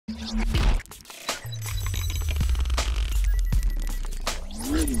Hey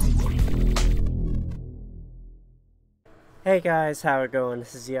guys, how it going?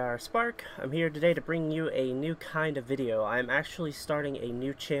 This is Spark. I'm here today to bring you a new kind of video. I'm actually starting a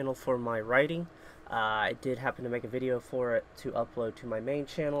new channel for my writing. I did happen to make a video for it to upload to my main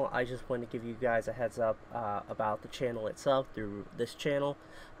channel. I just wanted to give you guys a heads up about the channel itself through this channel.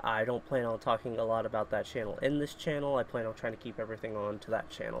 I don't plan on talking a lot about that channel in this channel. I plan on trying to keep everything on to that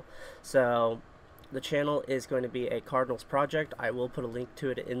channel. So the channel is going to be a Cardinals project. I will put a link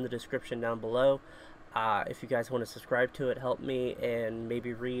to it in the description down below. If you guys want to subscribe to it, help me, and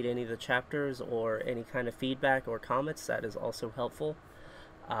maybe read any of the chapters or any kind of feedback or comments, that is also helpful.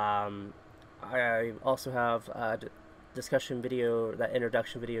 I also have a discussion video. That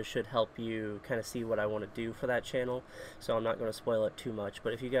introduction video should help you kind of see what I want to do for that channel, so I'm not going to spoil it too much.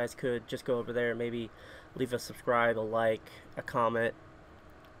 But if you guys could just go over there, maybe leave a subscribe, a like, a comment.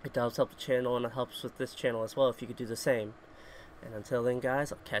 It does help the channel, and it helps with this channel as well if you could do the same. And until then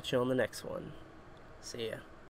guys, I'll catch you on the next one. See ya.